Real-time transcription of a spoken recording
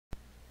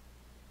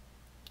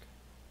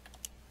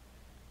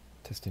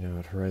Testing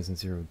out Horizon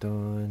Zero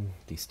Dawn,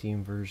 the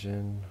Steam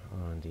version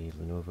on the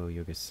Lenovo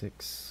Yoga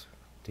 6,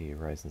 the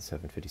Ryzen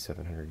 7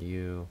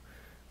 5700U.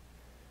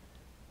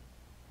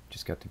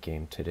 Just got the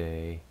game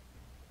today,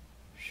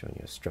 showing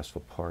you a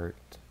stressful part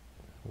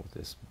with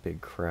this big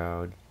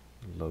crowd,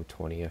 low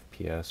 20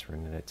 FPS,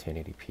 running at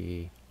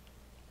 1080p.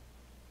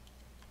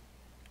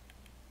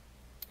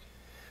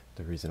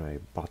 The reason I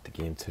bought the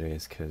game today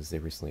is because they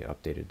recently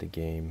updated the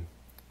game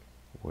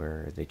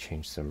where they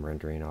changed some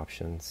rendering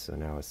options, so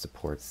now it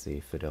supports the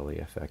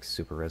FidelityFX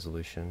super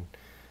resolution,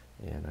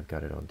 and I've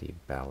got it on the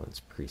balance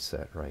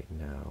preset right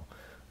now.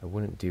 I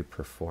wouldn't do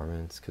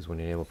performance because when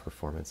you enable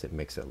performance it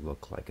makes it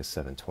look like a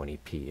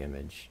 720p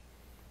image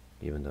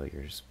even though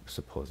you're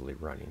supposedly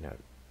running at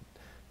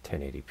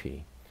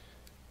 1080p.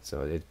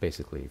 So it's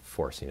basically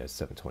forcing a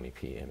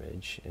 720p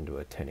image into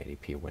a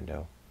 1080p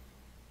window.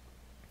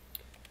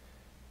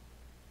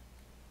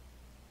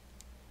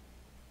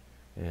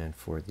 And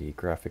for the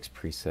graphics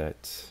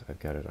preset, I've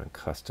got it on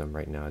custom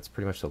right now. It's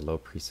pretty much the low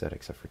preset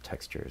except for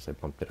textures. I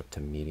bumped it up to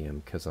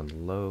medium because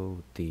on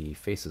low the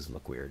faces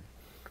look weird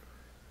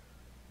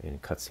in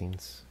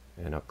cutscenes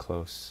and up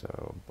close,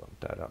 so bump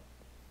that up.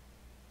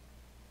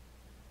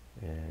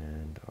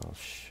 And I'll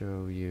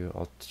show you,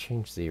 I'll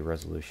change the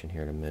resolution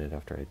here in a minute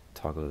after I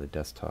toggle to the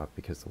desktop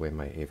because the way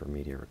my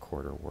AverMedia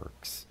recorder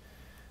works,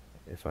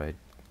 if I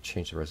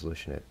change the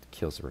resolution it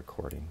kills the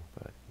recording.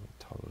 But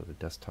toggle to the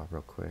desktop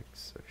real quick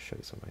so I can show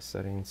you some of my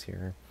settings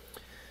here.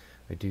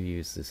 I do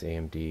use this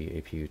AMD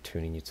APU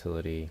Tuning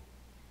Utility.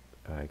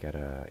 I got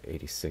a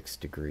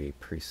 86-degree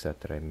preset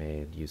that I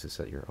made. Use this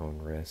at your own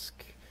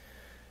risk.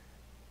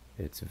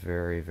 It's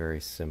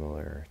very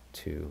similar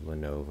to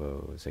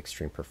Lenovo's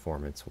Extreme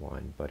Performance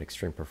one, but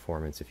Extreme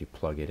Performance, if you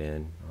plug it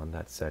in on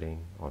that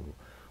setting on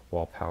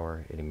wall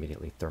power, it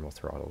immediately thermal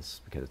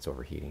throttles because it's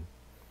overheating.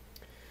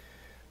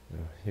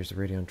 Here's the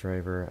Radeon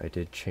driver. I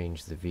did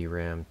change the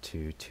VRAM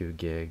to 2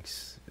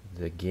 gigs.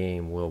 The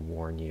game will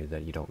warn you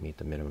that you don't meet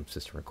the minimum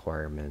system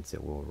requirements.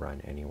 It will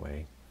run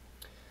anyway.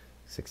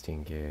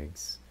 16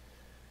 gigs,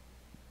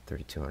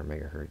 3200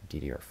 megahertz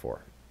DDR4.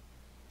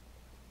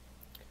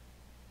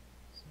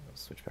 So I'll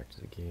switch back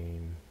to the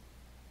game.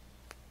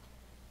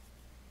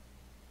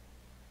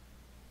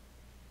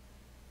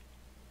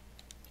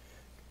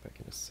 Back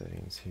into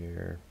settings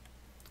here.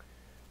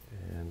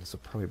 And this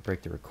will probably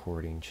break the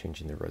recording,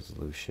 changing the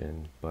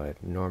resolution, but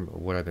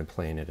what I've been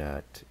playing it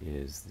at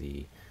is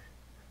the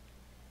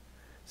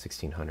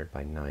 1600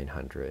 by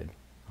 900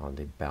 on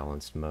the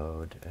balanced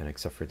mode, and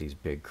except for these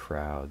big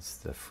crowds,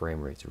 the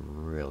frame rate's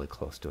really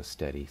close to a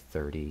steady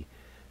 30,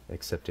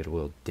 except it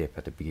will dip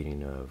at the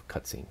beginning of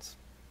cutscenes.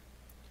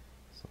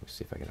 So let me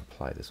see if I can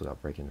apply this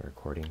without breaking the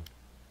recording.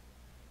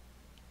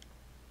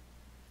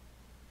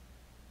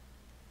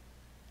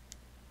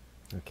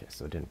 Okay,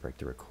 so it didn't break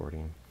the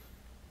recording.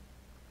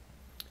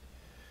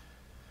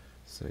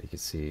 So you can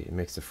see it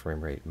makes the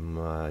frame rate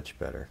much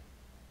better.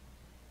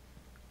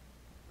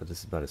 But this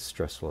is about as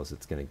stressful as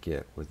it's going to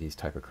get with these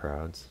type of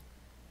crowds.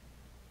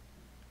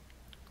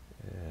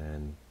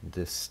 And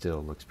this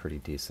still looks pretty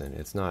decent.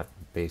 It's not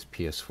base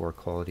PS4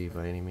 quality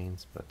by any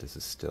means, but this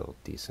is still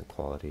decent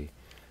quality.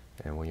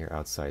 And when you're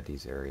outside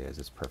these areas,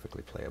 it's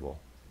perfectly playable.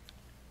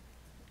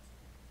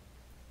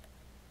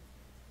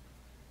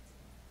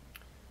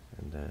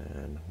 And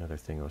then another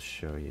thing I'll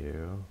show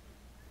you.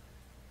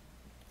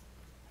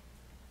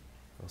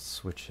 I'll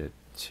switch it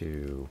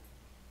to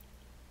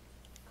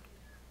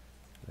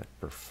that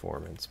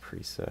performance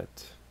preset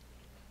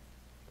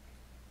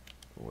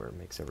where it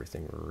makes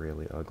everything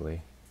really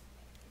ugly.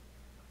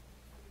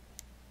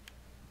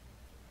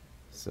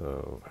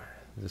 So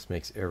this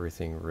makes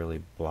everything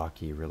really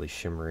blocky, really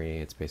shimmery.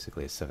 It's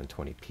basically a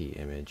 720p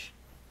image,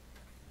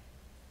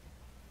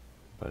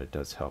 but it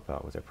does help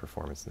out with their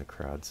performance in the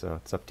crowd. So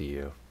it's up to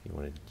you. You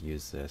want to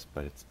use this,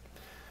 but it's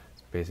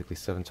basically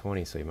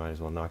 720, so you might as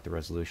well knock the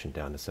resolution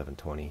down to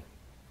 720.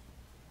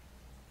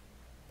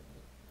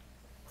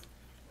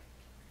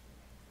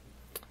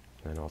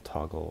 And I'll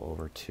toggle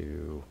over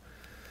to,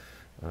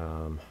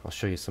 I'll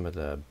show you some of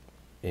the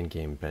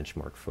in-game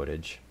benchmark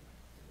footage.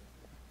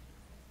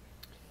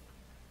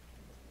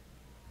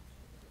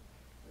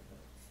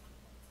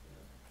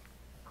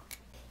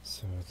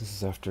 So this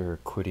is after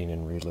quitting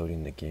and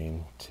reloading the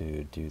game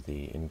to do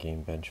the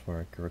in-game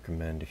benchmark. I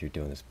recommend if you're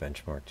doing this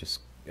benchmark, just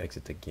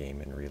exit the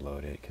game and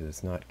reload it because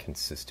it's not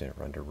consistent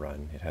run to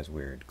run. It has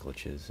weird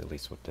glitches, at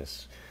least with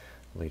this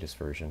latest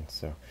version.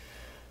 So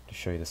to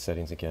show you the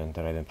settings again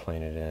that I've been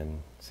playing it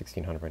in,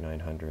 1600 by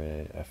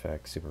 900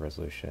 FX super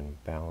resolution,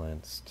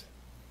 balanced,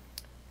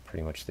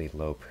 pretty much the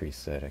low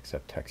preset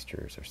except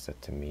textures are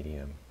set to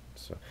medium.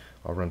 So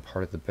I'll run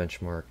part of the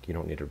benchmark. You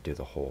don't need to do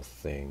the whole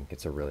thing.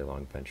 It's a really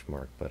long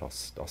benchmark, but I'll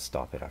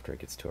stop it after it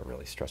gets to a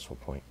really stressful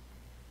point.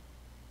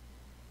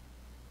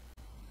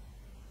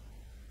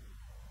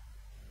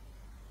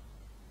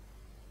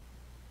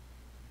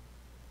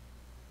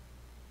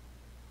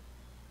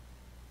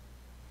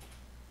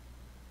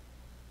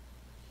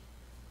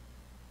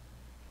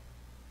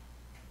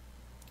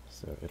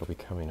 So it'll be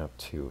coming up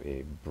to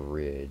a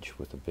bridge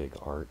with a big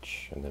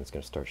arch, and then it's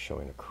going to start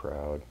showing a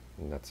crowd,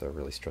 and that's a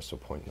really stressful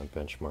point in the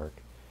benchmark.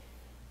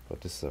 But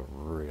this is a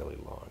really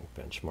long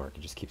benchmark. It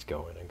just keeps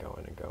going and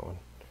going and going.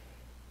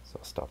 So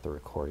I'll stop the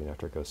recording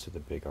after it goes through the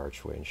big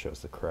archway and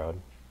shows the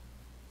crowd.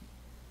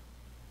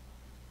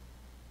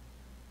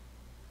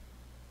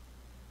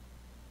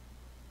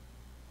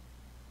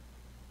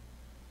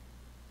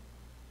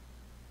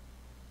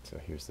 So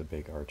here's the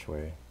big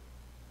archway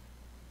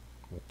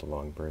with the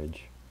long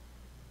bridge.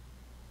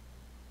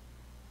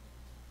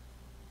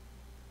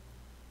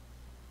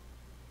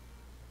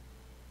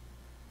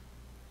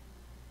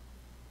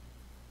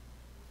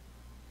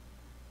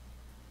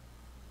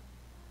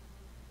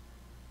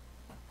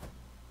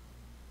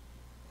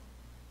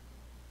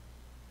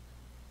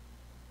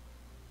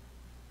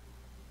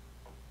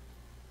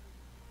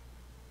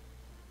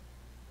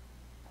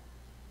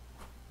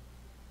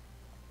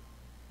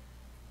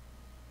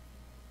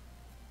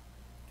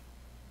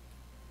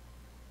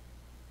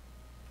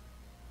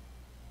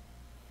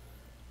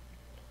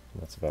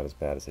 That's about as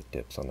bad as it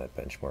dips on that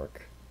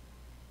benchmark.